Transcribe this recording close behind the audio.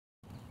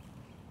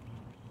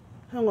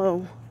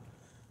Hello,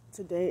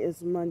 today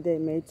is Monday,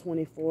 May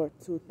 24th,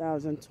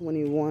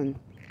 2021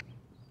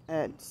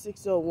 at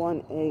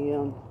 6:01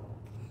 a.m.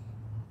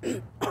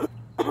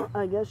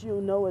 I guess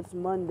you know it's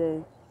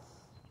Monday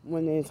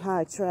when there's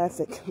high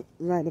traffic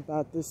right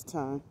about this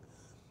time.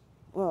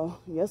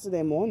 Well,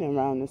 yesterday morning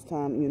around this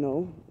time,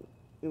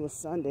 it was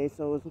Sunday,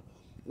 so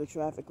the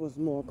traffic was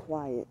more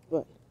quiet.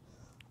 But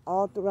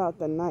all throughout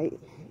the night,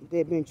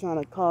 they've been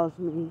trying to cause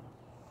me,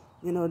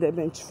 they've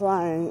been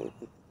trying,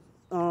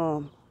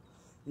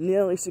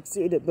 nearly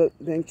succeeded, but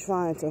been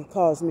trying to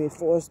cause me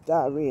forced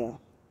diarrhea.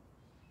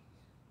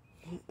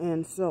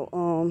 And so,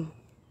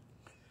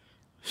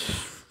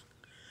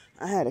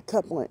 I had a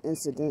couple of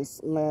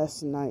incidents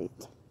last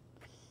night.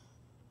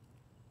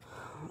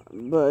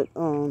 But,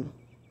 I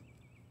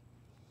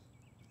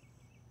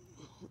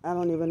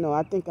don't even know.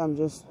 I think I'm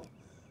just,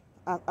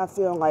 I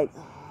feel like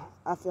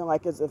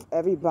as if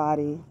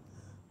everybody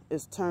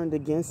is turned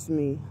against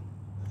me.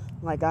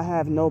 Like I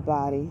have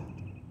nobody.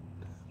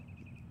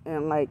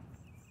 And like,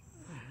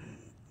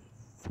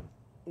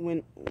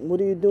 what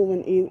do you do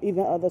when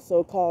even other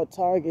so-called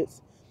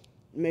targets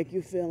make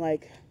you feel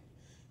like,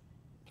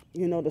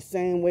 the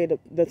same way,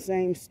 the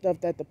same stuff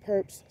that the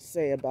perps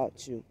say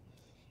about you,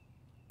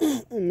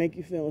 and make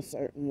you feel a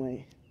certain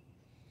way,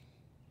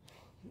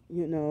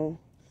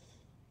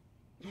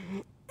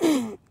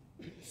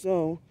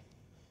 So,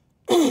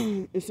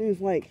 it seems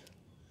like,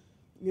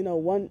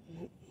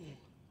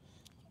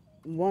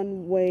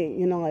 one way,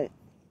 like,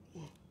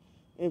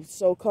 if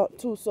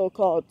two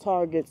so-called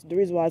targets, the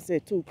reason why I say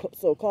two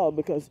so-called,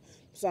 because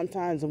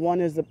sometimes one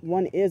is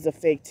a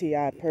fake TI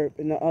perp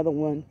and the other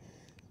one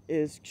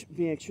is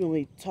being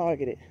truly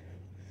targeted.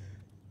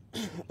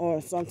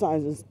 Or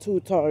sometimes it's two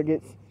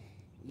targets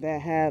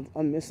that have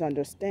a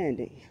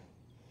misunderstanding,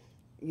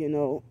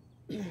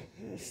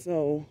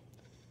 So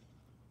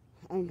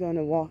I'm going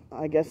to walk,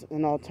 I guess,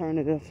 an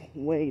alternative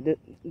way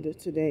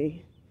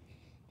today.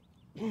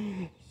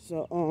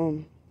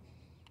 So,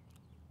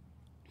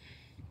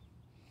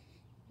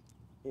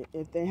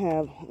 if they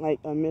have like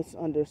a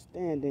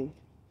misunderstanding,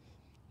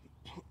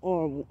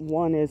 or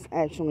one is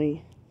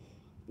actually,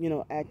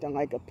 acting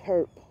like a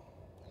perp.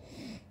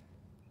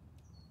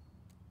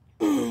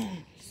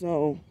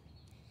 So,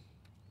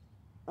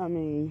 I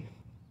mean,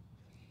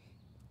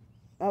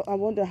 I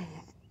wonder,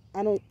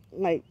 I don't,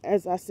 like,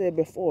 as I said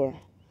before,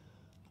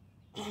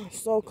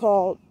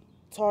 so-called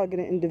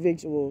targeted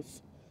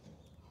individuals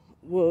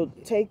will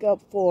take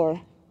up for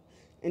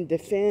and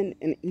defend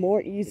and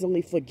more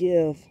easily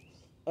forgive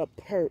a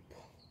perp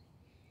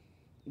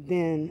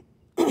than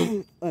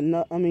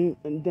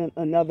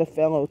another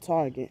fellow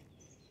target.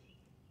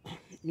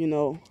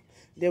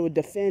 They would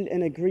defend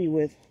and agree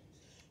with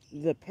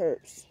the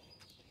perps.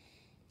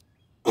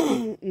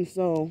 And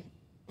so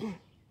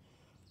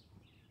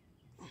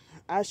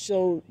I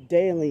show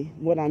daily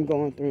what I'm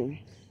going through,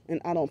 and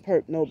I don't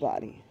perp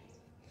nobody.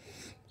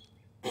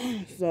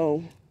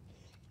 So,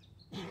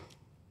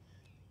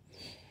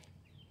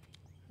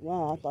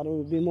 wow, I thought it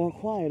would be more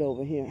quiet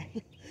over here.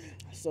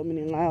 So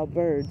many loud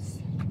birds.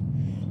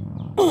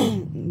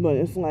 But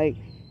it's like,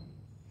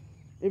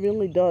 it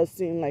really does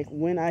seem like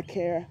when I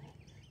care,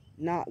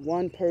 not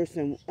one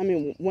person,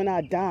 when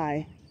I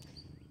die,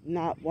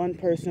 not one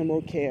person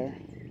will care.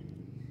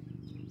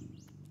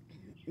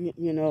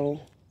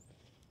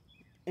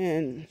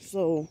 And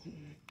so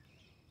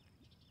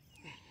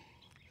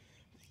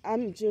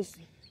I'm just,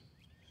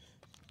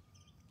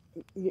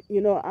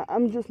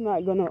 I'm just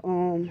not gonna,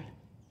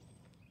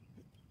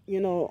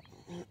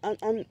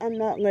 I'm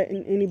not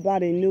letting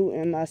anybody new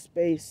in my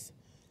space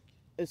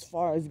as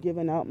far as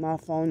giving out my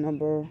phone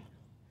number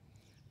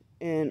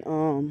and,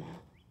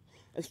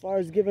 as far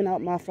as giving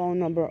out my phone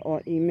number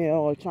or email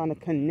or trying to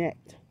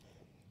connect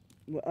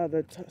with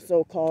other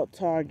so-called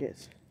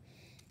targets,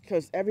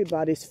 because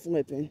everybody's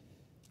flipping,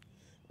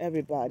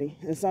 everybody.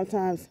 And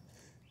sometimes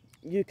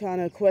you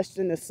kind of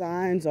question the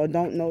signs or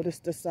don't notice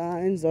the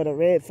signs or the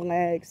red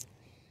flags,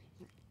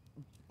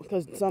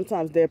 because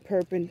sometimes their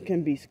perping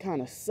can be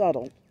kind of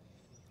subtle.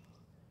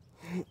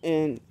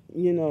 And,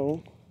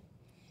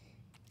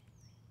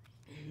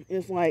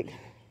 it's like,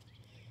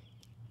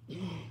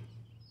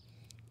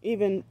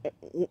 even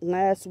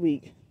last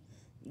week,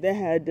 they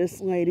had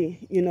this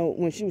lady,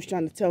 when she was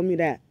trying to tell me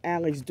that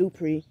Alex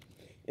Dupree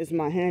is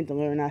my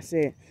handler, and I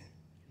said,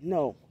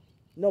 no,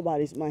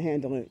 nobody's my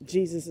handler.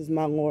 Jesus is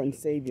my Lord and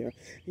Savior.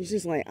 And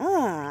she's like,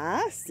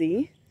 I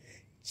see.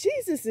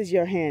 Jesus is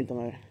your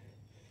handler.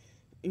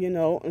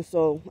 And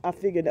so I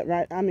figured that,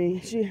 right?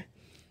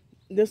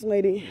 This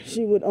lady,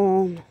 she would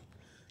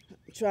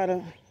try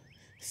to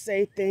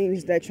say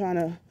things that trying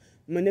to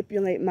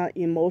manipulate my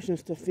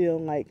emotions to feel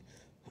like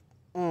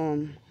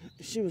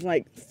she was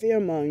like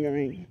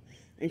fear-mongering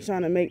and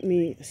trying to make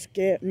me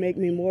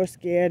more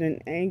scared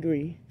and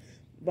angry,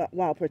 but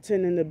while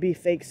pretending to be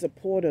fake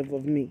supportive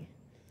of me,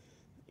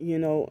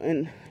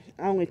 and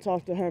I only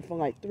talked to her for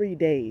like 3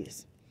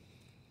 days.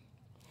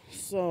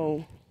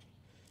 So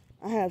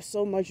I have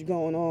so much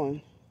going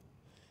on,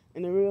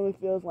 and it really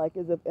feels like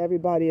as if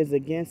everybody is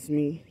against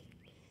me,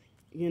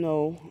 You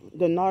know,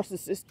 the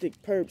narcissistic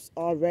perps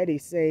already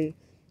say,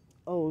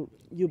 oh,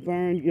 you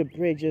burned your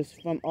bridges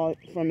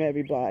from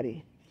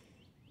everybody.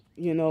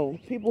 You know,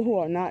 people who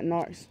are not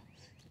narcs.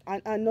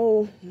 I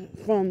know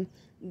from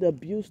the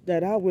abuse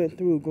that I went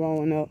through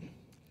growing up,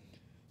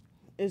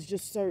 it's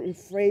just certain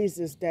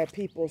phrases that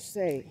people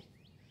say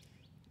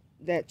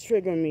that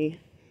trigger me.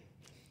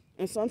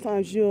 And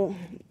sometimes you'll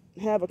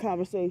have a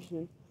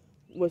conversation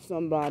with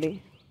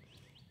somebody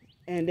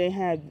and they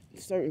have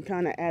certain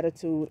kind of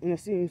attitude, and it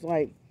seems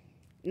like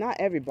not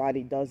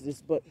everybody does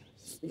this, but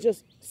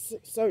just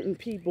certain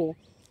people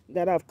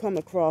that I've come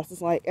across,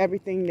 it's like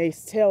everything they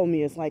tell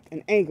me is like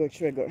an anger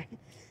trigger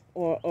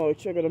or a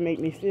trigger to make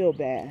me feel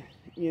bad,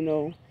 you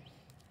know.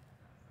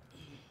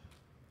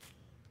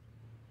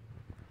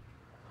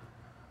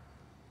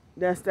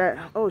 That's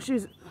that. Oh,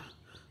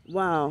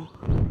 wow.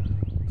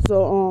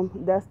 So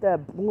that's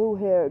that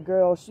blue-haired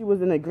girl. She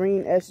was in a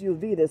green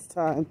SUV this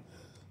time.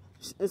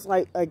 It's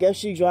like, I guess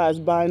she drives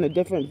by in a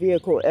different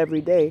vehicle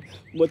every day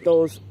with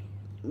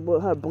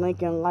her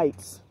blinking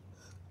lights.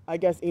 I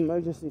guess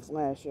emergency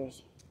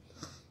flashers.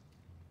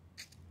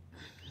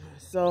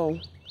 So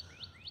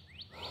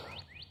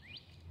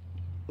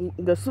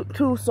the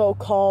two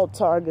so-called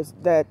targets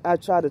that I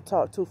tried to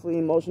talk to for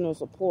emotional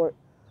support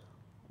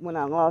when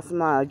I lost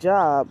my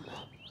job,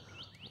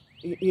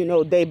 you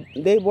know,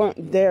 they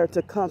weren't there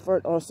to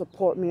comfort or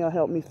support me or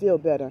help me feel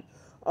better.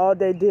 All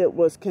they did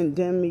was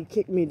condemn me,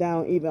 kick me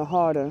down even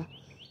harder,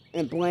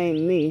 and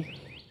blame me,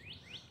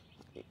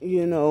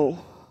 you know,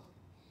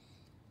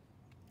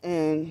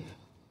 and,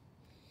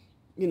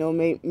 you know,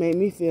 made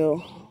me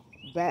feel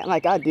bad,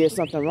 like I did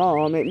something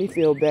wrong, made me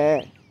feel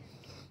bad.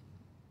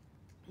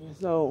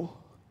 So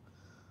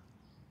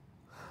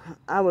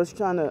I was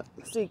trying to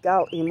seek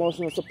out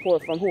emotional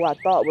support from who I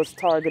thought was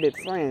targeted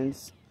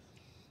friends.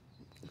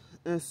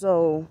 And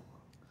so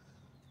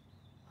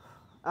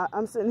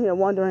I'm sitting here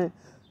wondering,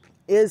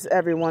 is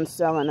everyone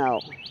selling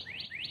out?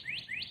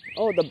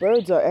 Oh, the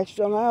birds are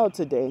extra loud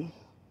today.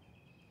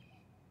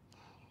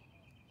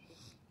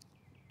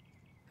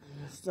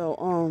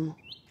 So,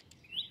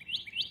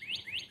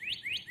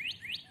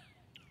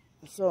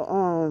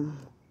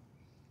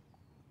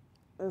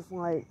 it's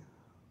like,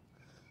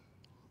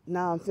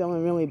 now I'm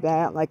feeling really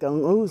bad, like a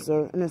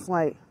loser. And it's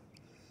like,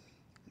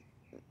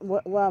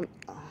 what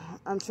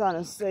I'm trying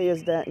to say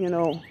is that, you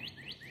know,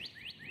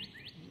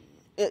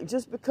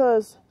 just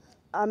because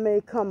I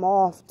may come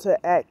off to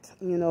act,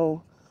 you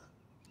know,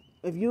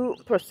 if you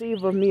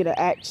perceive of me to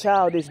act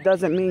childish,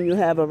 doesn't mean you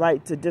have a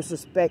right to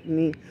disrespect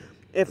me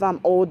if I'm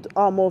old,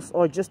 almost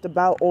or just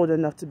about old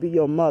enough to be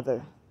your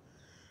mother.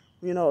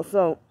 You know,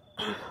 so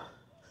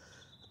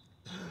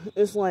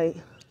it's like,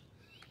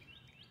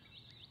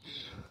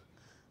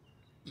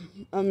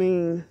 I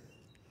mean,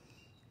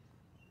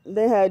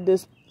 they had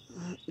this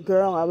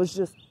girl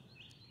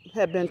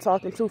had been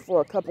talking to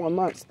for a couple of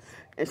months,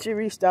 and she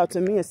reached out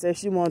to me and said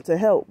she wanted to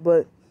help,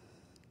 but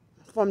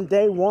from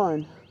day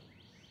one,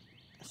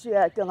 she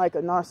acted like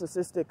a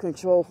narcissistic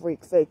control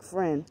freak fake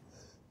friend.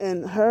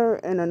 And her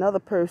and another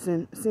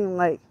person seemed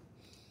like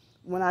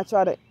when I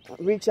try to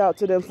reach out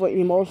to them for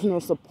emotional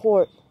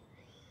support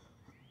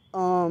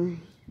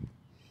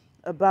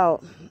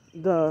about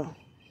the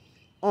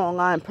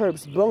online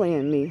perps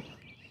bullying me,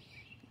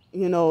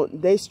 you know,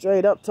 they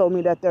straight up told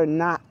me that they're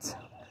not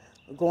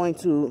going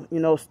to, you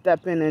know,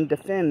 step in and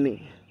defend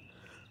me,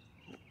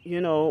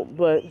 you know,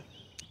 but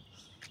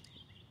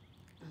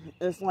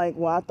it's like,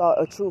 well, I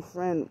thought a true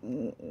friend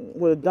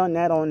would have done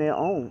that on their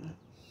own.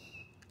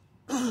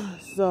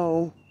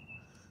 So,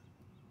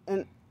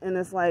 and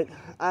it's like,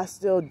 I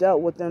still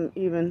dealt with them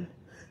even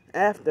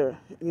after,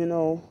 you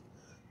know,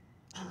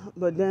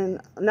 but then,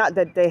 not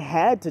that they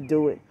had to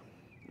do it,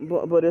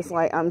 but it's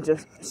like, I'm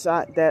just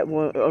shocked that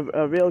when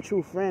a real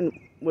true friend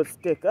would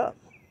stick up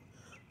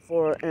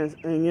for, and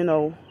you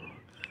know,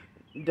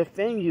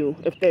 defend you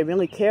if they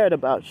really cared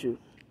about you.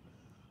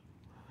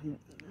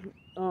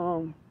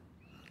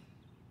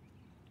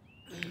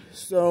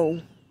 So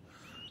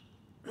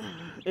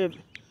if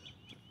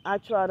I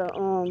try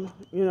to,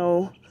 you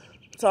know,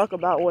 talk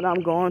about what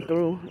I'm going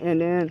through,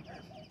 and then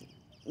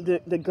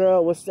the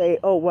girl will say,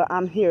 oh, well,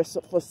 I'm here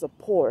for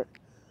support.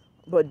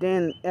 But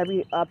then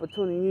every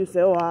opportunity you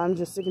say, oh, I'm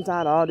just sick and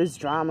tired of all this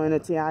drama in the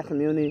TI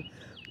community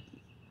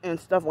and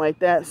stuff like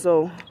that.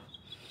 So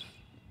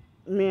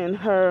me and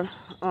her,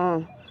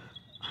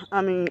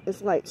 I mean,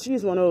 it's like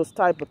she's one of those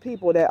type of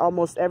people that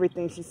almost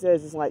everything she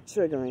says is like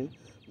triggering.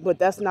 But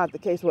that's not the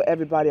case with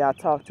everybody I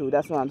talk to.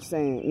 That's what I'm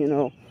saying, you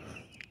know.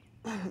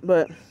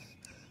 But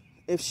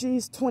if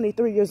she's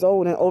 23 years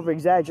old and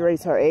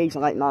over-exaggerates her age,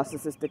 like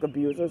narcissistic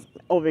abusers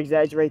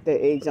over-exaggerate their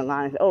age and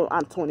lie, oh,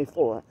 I'm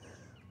 24.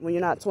 When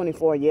you're not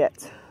 24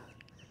 yet.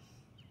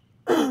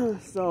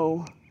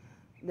 So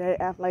they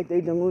act like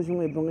they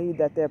delusionally believe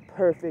that they're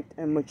perfect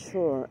and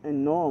mature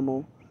and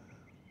normal.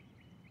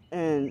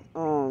 And,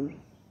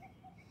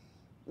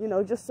 you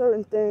know, just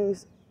certain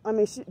things. I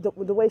mean,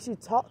 the way she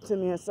talked to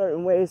me in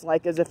certain ways,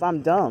 like as if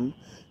I'm dumb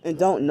and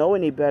don't know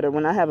any better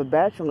when I have a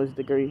bachelor's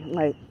degree.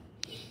 Like,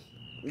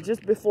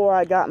 just before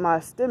I got my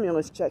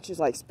stimulus check, she's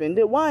like, spend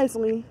it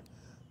wisely.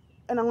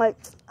 And I'm like,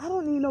 I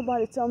don't need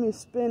nobody to tell me to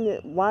spend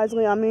it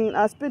wisely. I mean,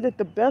 I spend it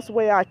the best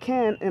way I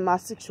can in my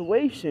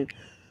situation.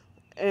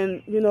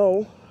 And, you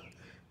know,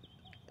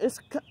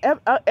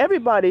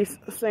 everybody's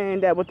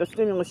saying that with the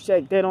stimulus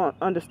check, they don't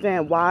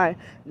understand why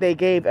they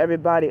gave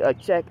everybody a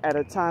check at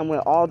a time when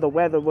all the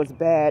weather was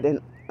bad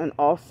and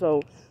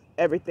also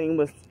everything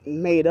was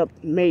made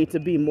to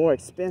be more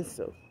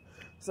expensive.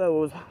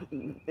 So it was,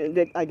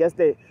 I guess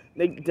they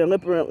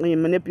deliberately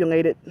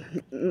manipulated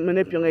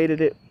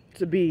it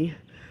to be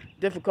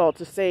difficult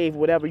to save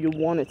whatever you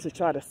wanted to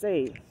try to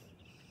save.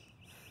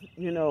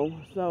 You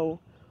know, so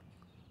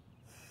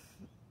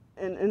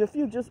and a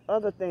few just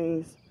other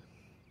things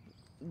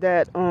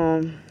that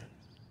a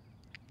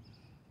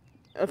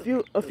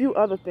few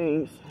other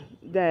things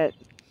that,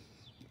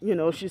 you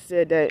know, she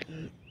said that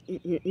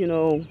you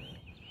know,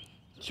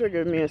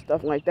 triggered me and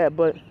stuff like that.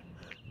 But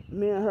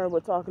me and her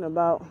were talking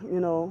about, you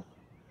know,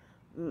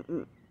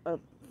 a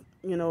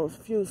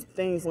few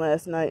things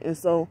last night, and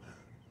so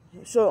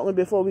shortly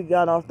before we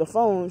got off the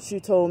phone, she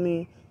told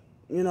me,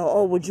 you know,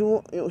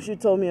 oh, she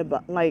told me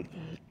about, like,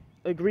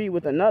 agree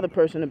with another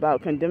person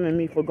about condemning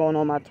me for going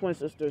on my twin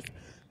sister's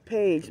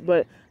page.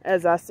 But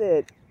as I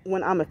said,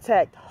 when I'm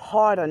attacked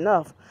hard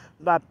enough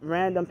by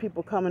random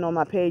people coming on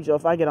my page, or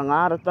if I get a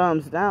lot of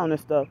thumbs down and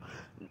stuff,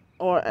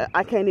 or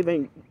I can't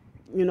even,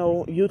 you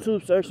know,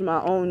 YouTube search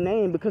my own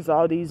name because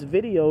all these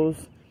videos,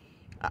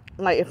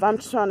 like if I'm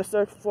trying to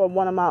search for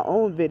one of my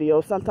own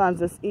videos,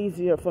 sometimes it's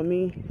easier for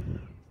me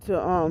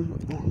to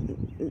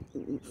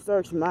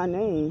search my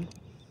name,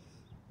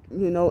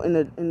 you know,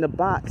 in the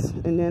box,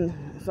 and then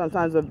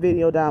sometimes a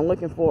video that I'm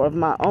looking for of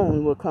my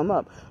own will come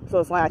up. So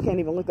it's like I can't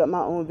even look up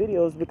my own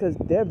videos because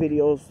their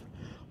videos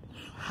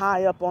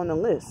high up on the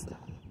list,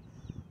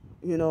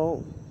 you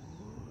know,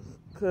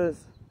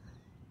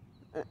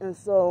 and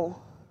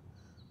so,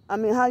 I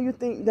mean, how you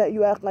think that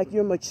you act like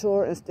you're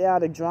mature and stay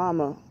out of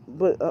drama,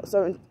 but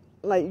certain,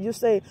 like you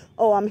say,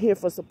 oh, I'm here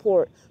for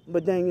support,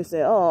 but then you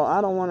say, oh,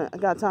 I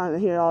got time to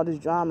hear all this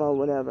drama or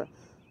whatever.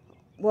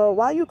 Well,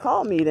 why you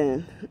call me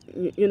then?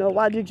 You know,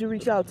 why did you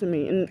reach out to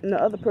me? And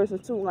the other person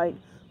too, like,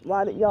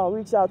 why did y'all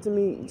reach out to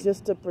me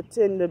just to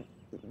pretend to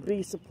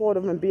be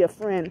supportive and be a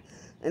friend,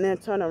 and then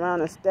turn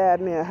around and stab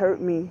me and hurt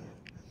me?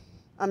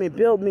 I mean,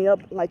 build me up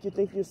like you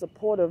think you're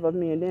supportive of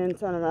me, and then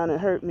turn around and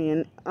hurt me,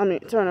 and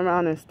turn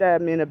around and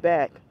stab me in the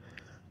back.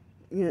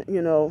 You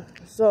know,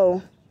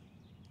 so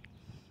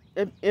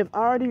if I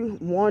already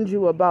warned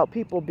you about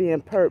people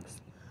being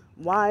perps,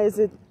 why is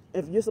it,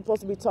 if you're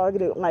supposed to be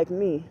targeted like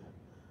me,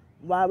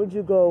 why would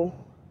you go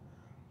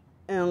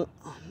and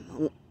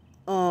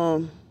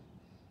why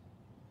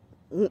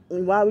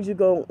would you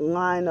go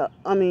line up?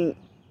 I mean,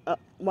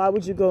 why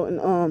would you go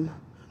and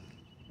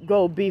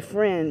go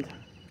befriend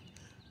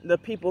the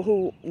people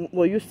who,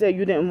 well, you said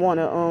you didn't want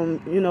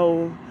to, you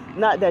know,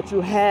 not that you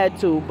had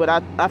to, but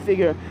I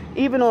figure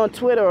even on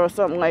Twitter or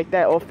something like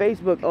that, or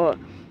Facebook, or,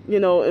 you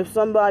know, if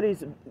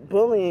somebody's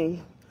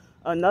bullying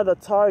another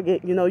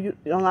target, you know,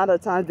 a lot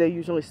of times they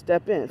usually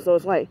step in. So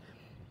it's like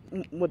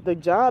with the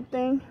job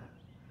thing,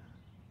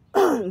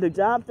 and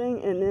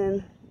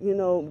then, you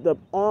know, the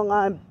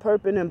online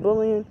perping and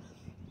bullying,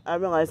 I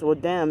realized, well,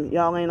 damn,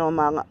 y'all ain't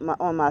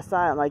on my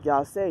side like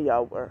y'all say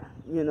y'all were,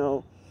 you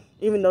know.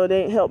 Even though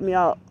they helped me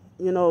out,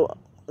 you know,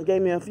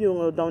 gave me a few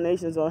little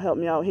donations or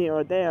helped me out here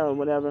or there or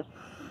whatever.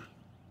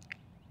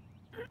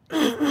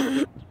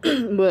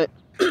 But,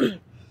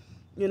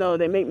 you know,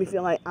 they make me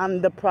feel like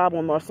I'm the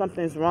problem or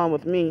something's wrong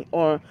with me,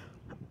 or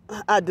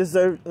I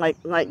deserve, like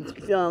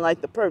feeling like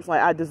the perps,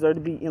 like I deserve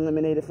to be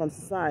eliminated from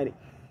society.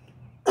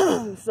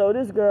 So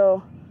this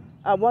girl,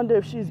 I wonder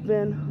if she's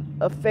been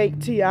a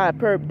fake T.I.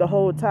 perp the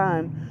whole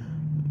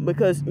time,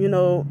 because, you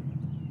know,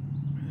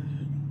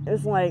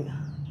 it's like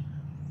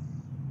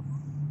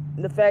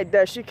the fact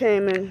that she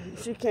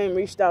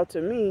reached out to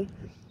me,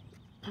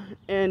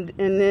 and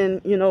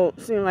then, you know,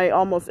 seemed like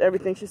almost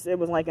everything she said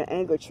was like an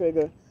anger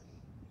trigger,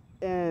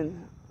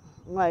 and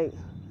like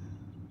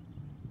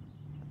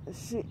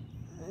it's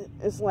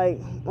like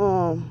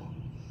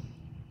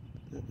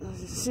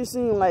she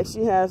seemed like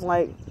she has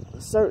like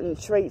certain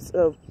traits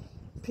of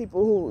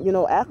people who, you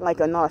know, act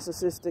like a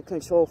narcissistic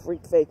control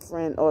freak fake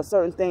friend, or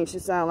certain things she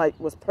sounded like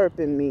was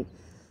perping me,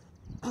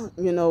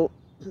 you know,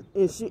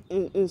 and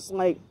it's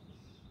like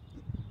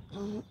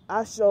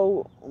I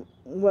show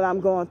what I'm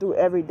going through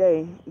every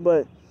day,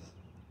 but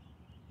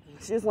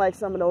she's like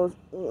some of those,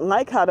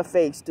 like how the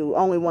fakes do,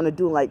 only want to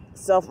do, like,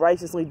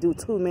 self-righteously do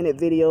 2-minute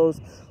videos,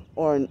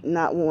 or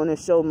not want to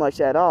show much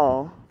at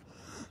all.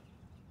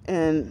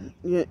 And,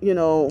 you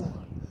know,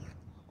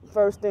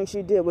 first thing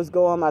she did was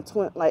go on my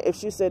twin, like, if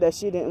she said that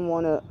she didn't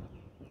want to,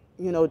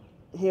 you know,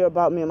 hear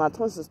about me and my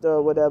twin sister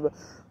or whatever,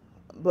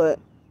 but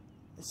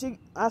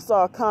I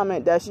saw a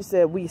comment that she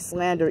said we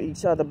slander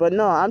each other, but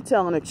no, I'm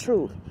telling the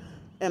truth.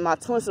 And my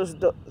twin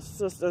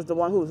sister's the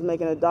one who's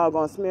making a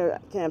doggone smear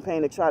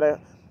campaign to try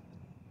to,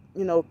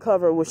 you know,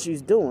 cover what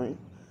she's doing,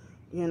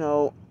 you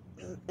know.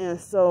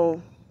 And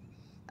so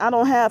I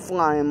don't have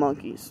flying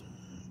monkeys.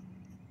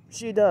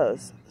 She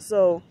does.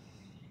 So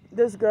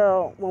this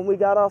girl, when we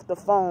got off the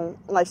phone,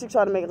 like, she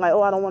tried to make it like,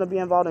 oh, I don't want to be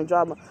involved in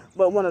drama.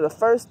 But one of the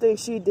first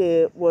things she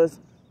did was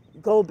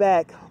go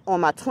back on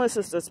my twin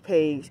sister's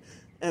page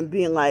and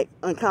being like,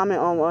 and comment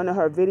on one of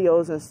her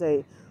videos and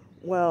say,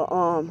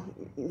 well,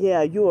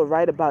 yeah, you were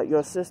right about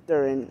your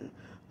sister. And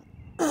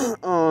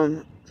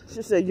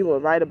she said, you were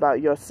right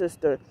about your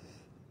sister.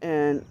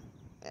 And,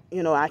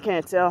 you know, I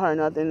can't tell her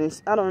nothing.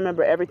 And I don't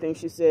remember everything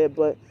she said,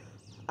 but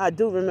I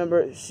do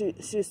remember she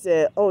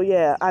said, oh,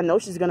 yeah, I know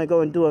she's going to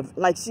go and do it.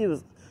 Like, she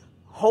was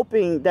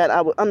hoping that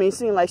it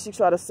seemed like she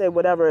tried to say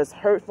whatever as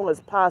hurtful as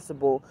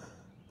possible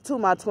to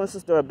my twin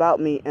sister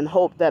about me and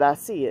hope that I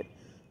see it.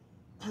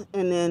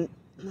 And then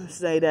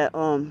say that,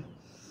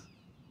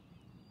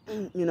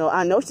 you know,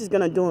 I know she's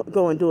going to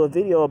go and do a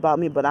video about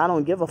me, but I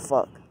don't give a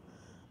fuck.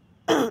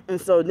 And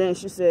so then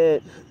she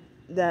said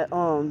that,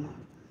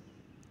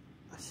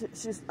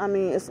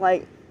 it's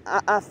like,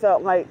 I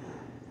felt like,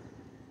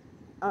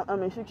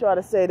 she tried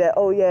to say that,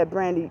 oh, yeah,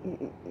 Brandy,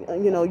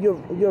 you know,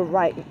 you're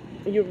right.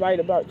 You're right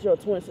about your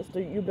twin sister.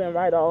 You've been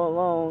right all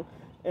along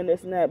and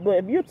this and that. But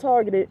if you're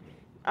targeted,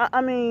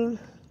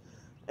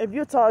 if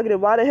you're targeted,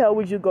 why the hell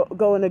would you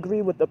go and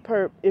agree with the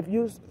perp? If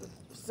you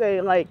say,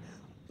 like,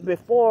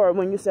 before,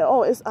 when you say,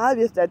 oh, it's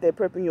obvious that they're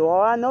perping you,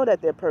 or I know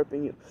that they're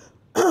perping you.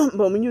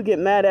 But when you get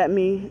mad at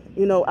me,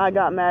 you know, I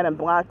got mad and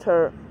blocked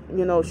her.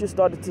 You know, she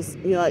started to,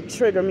 you know, like,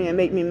 trigger me and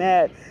make me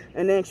mad,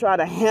 and then try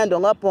to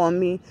handle up on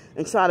me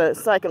and try to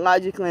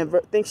psychologically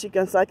think she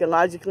can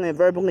psychologically and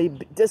verbally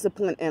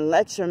discipline and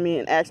lecture me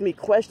and ask me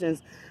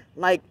questions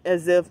like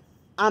as if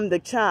I'm the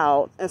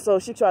child. And so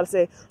she tried to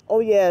say,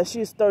 oh, yeah,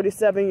 she's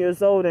 37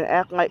 years old and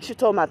act like, she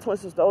told my twin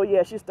sister, oh,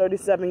 yeah, she's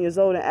 37 years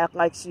old and act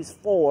like she's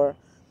 4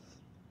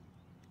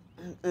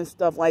 and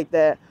stuff like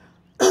that.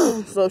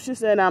 So she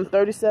said I'm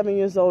 37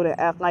 years old and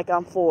act like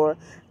I'm 4.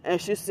 And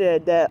she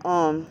said that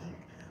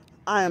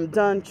I am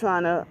done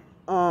trying to,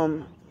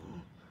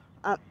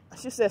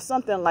 she said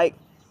something like,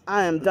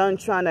 I am done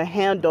trying to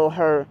handle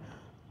her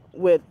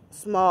with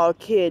small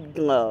kid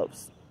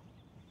gloves.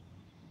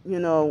 You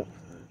know,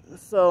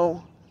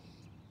 so,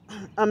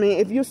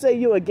 if you say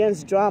you're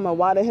against drama,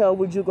 why the hell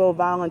would you go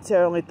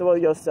voluntarily throw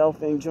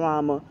yourself in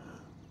drama,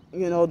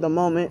 you know, the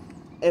moment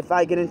if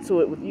I get into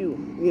it with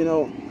you, you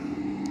know?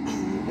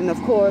 And of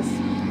course,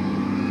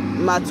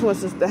 my twin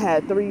sister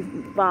had 3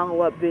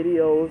 follow-up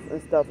videos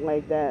and stuff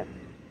like that.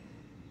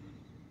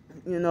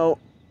 You know,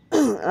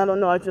 I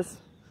don't know,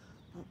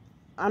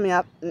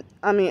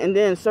 and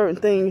then certain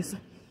things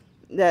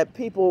that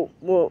people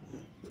will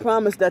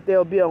promise that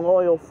they'll be a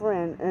loyal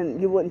friend,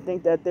 and you wouldn't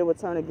think that they would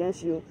turn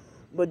against you,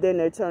 but then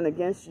they turn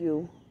against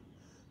you,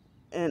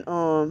 and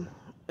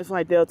it's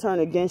like they'll turn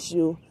against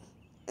you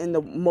in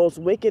the most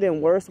wicked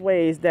and worst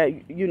ways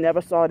that you never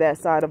saw that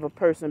side of a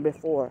person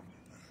before.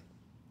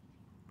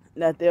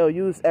 That they'll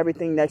use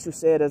everything that you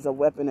said as a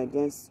weapon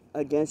against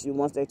you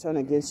once they turn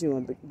against you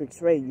and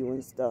betray you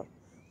and stuff.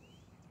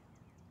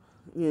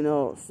 You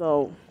know,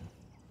 so,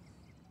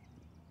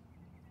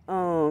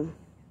 and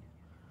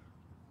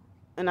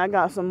I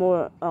got a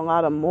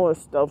lot of more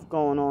stuff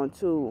going on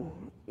too.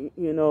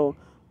 You know,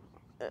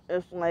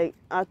 it's like,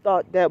 I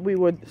thought that we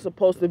were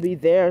supposed to be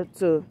there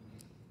to,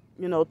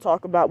 you know,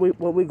 talk about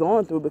what we're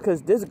going through,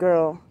 because this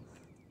girl,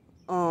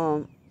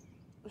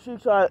 she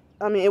tried,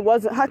 it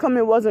wasn't, how come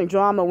it wasn't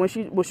drama when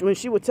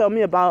she would tell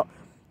me about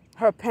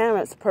her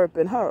parents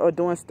perping her or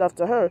doing stuff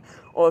to her,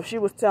 or if she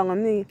was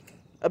telling me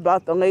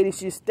about the lady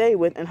she stayed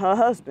with and her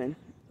husband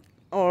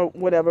or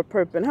whatever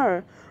perping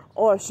her,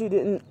 or she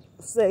didn't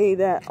say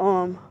that,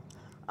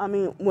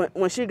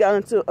 when she got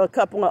into a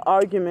couple of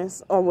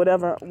arguments or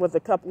whatever with a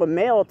couple of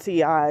male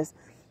TIs,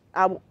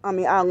 I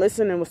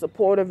listened and was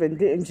supportive and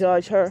didn't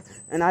judge her,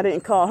 and I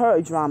didn't call her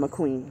a drama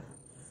queen.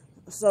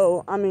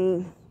 So,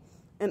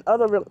 and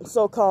other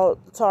so-called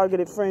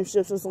targeted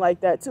friendships is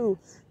like that too,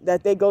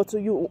 that they go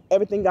to you,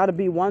 everything got to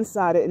be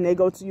one-sided, and they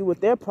go to you with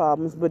their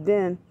problems, but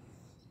then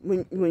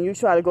when you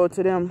try to go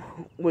to them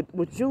with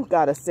what you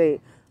got to say,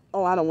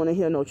 oh, I don't want to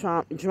hear no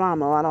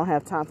drama, or I don't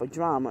have time for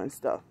drama and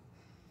stuff.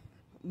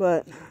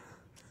 But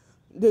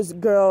this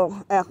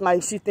girl act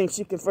like she thinks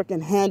she can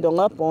freaking handle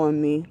up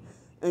on me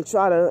and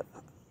try to,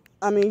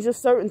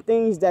 just certain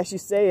things that she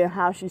say and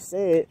how she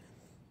say it,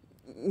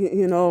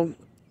 you know,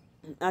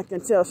 I can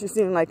tell she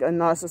seemed like a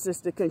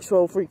narcissistic,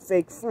 control freak,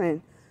 fake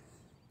friend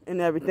and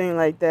everything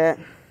like that.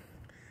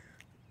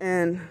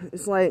 And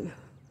it's like,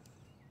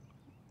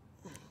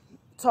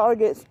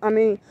 targets,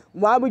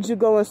 why would you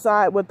go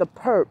inside with the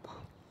perp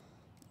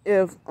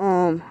if,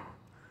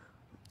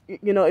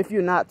 if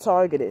you're not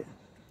targeted?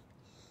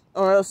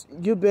 Or else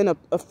you've been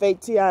a fake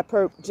TI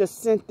perp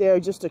just sent there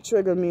just to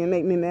trigger me and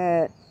make me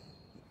mad,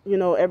 you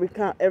know,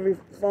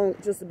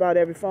 just about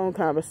every phone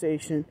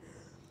conversation.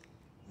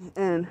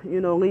 And,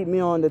 you know, lead me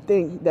on to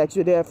think that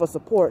you're there for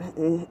support.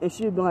 And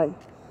she'd be like,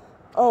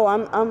 oh,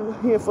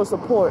 I'm here for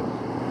support.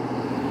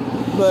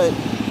 But,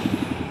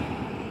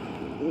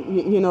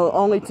 you know,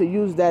 only to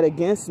use that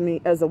against me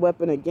as a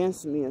weapon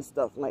against me and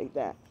stuff like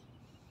that.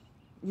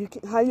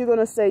 How you going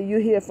to say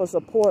you're here for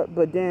support,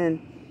 but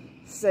then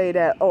say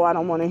that, oh, I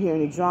don't want to hear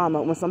any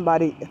drama. When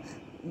somebody,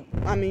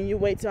 I mean, you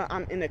wait till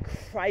I'm in a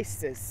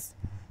crisis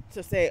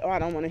to say, oh, I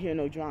don't want to hear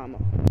no drama.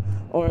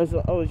 Or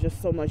it's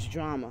just so much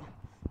drama.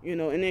 You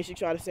know, and then she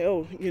try to say,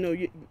 oh, you know,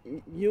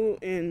 you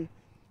and,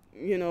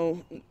 you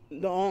know,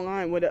 the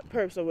online with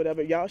perps or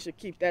whatever, y'all should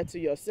keep that to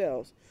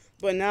yourselves.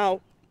 But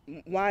now,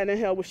 why in the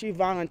hell would she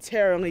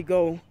voluntarily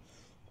go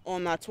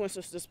on my twin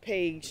sister's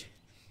page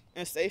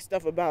and say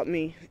stuff about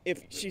me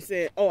if she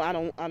said, oh, I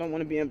don't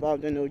want to be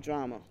involved in no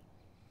drama?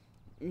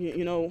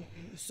 You know,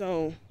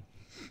 so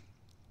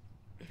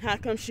how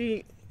come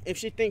if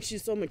she thinks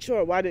she's so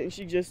mature, why didn't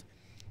she just,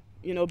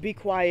 you know, be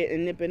quiet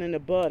and nip it in the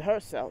bud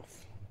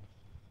herself?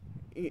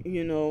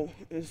 You know,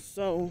 and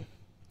so,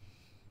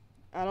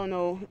 I don't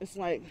know, it's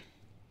like,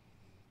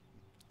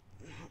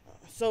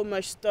 so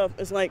much stuff.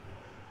 It's like,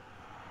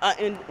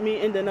 me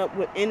ending up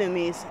with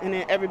enemies, and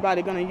then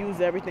everybody gonna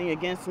use everything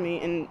against me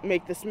and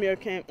make the smear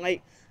camp.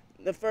 Like,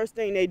 the first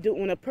thing they do,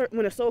 when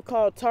a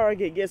so-called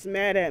target gets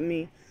mad at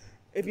me,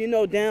 if you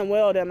know damn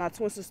well that my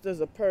twin sister's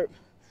a perp,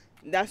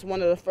 that's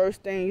one of the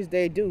first things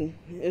they do,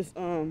 is,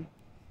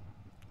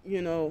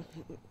 you know,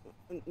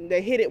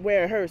 they hit it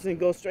where it hurts and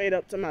go straight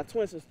up to my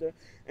twin sister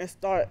and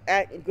start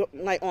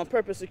like on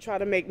purpose to try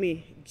to make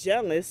me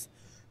jealous.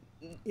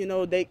 You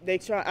know, they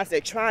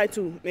try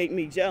to make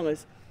me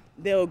jealous.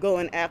 They'll go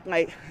and act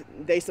like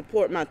they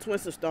support my twin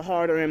sister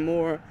harder and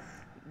more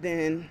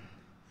than,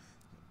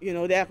 you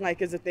know, they act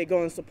like as if they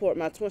go and support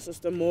my twin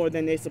sister more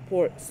than they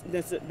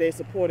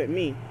supported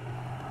me.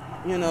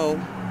 You know,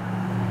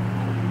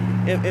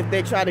 if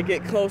they try to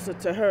get closer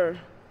to her,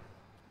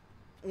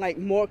 like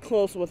more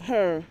close with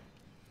her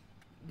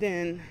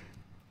than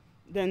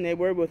they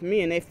were with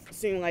me, and they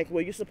seem like,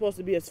 well, you're supposed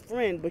to be his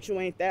friend, but you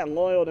ain't that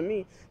loyal to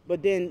me.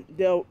 But then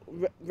they'll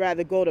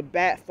rather go to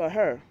bat for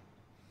her.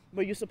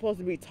 But you're supposed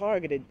to be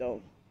targeted,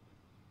 though.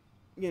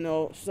 You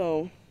know,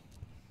 so,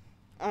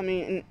 I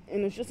mean,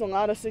 and it's just a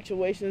lot of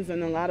situations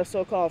and a lot of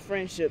so-called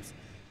friendships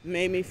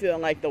made me feel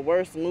like the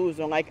worst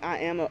loser, like I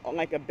am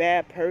like a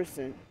bad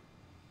person.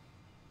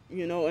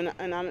 You know,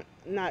 and I'm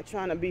not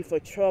trying to be for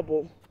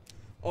trouble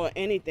or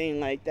anything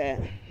like that,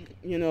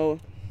 you know,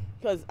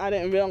 because I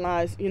didn't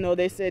realize, you know,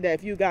 they say that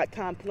if you got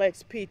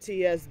complex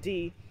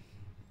PTSD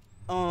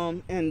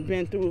and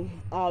been through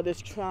all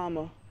this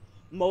trauma,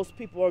 most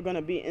people are going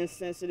to be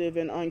insensitive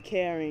and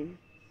uncaring.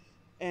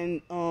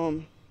 And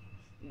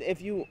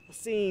if you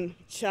seem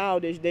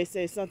childish, they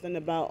say something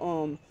about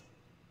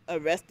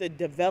arrested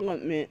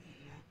development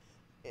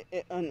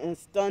and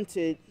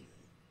stunted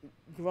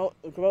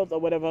growth or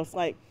whatever. It's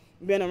like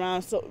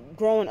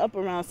growing up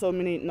around so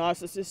many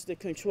narcissistic,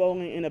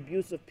 controlling, and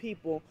abusive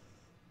people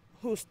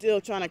who's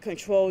still trying to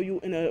control you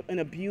and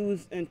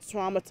abuse and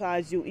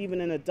traumatize you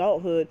even in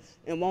adulthood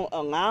and won't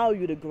allow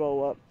you to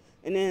grow up.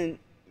 And then,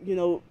 you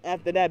know,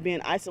 after that, being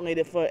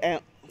isolated for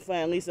at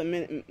least a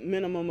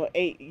minimum of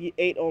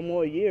eight or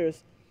more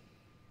years.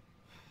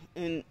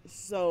 And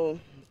so,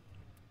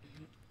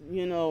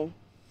 you know,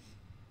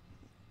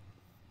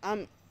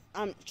 I'm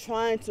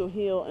trying to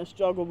heal and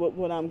struggle with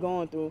what I'm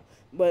going through.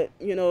 But,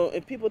 you know,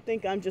 if people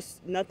think I'm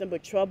just nothing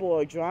but trouble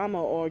or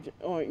drama or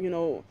you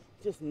know,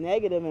 just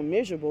negative and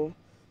miserable,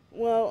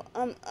 well,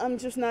 I'm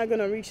just not going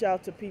to reach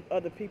out to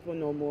other people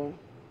no more.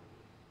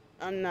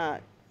 I'm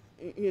not.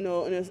 You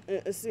know, and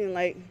it seems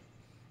like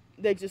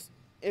they just,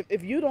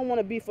 if you don't want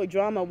to be for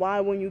drama, why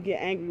when you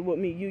get angry with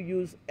me, you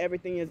use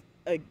everything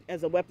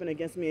as a weapon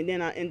against me, and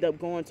then I end up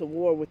going to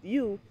war with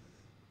you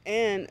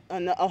and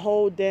a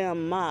whole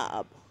damn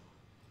mob.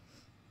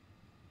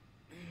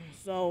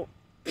 So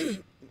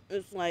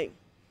it's like,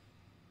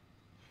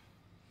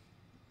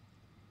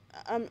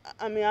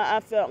 I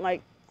felt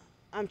like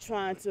I'm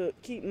trying to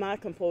keep my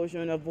composure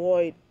and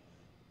avoid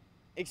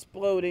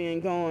exploding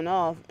and going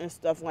off and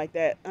stuff like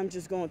that. I'm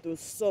just going through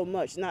so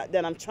much. Not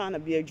that I'm trying to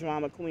be a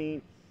drama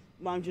queen,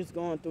 but I'm just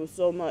going through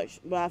so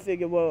much. But I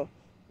figured, well,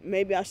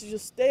 maybe I should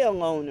just stay a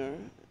loner,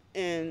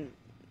 and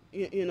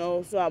you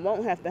know, so I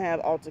won't have to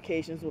have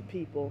altercations with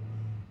people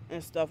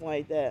and stuff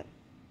like that.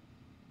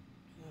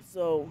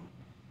 So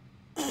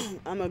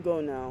I'm gonna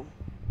go now.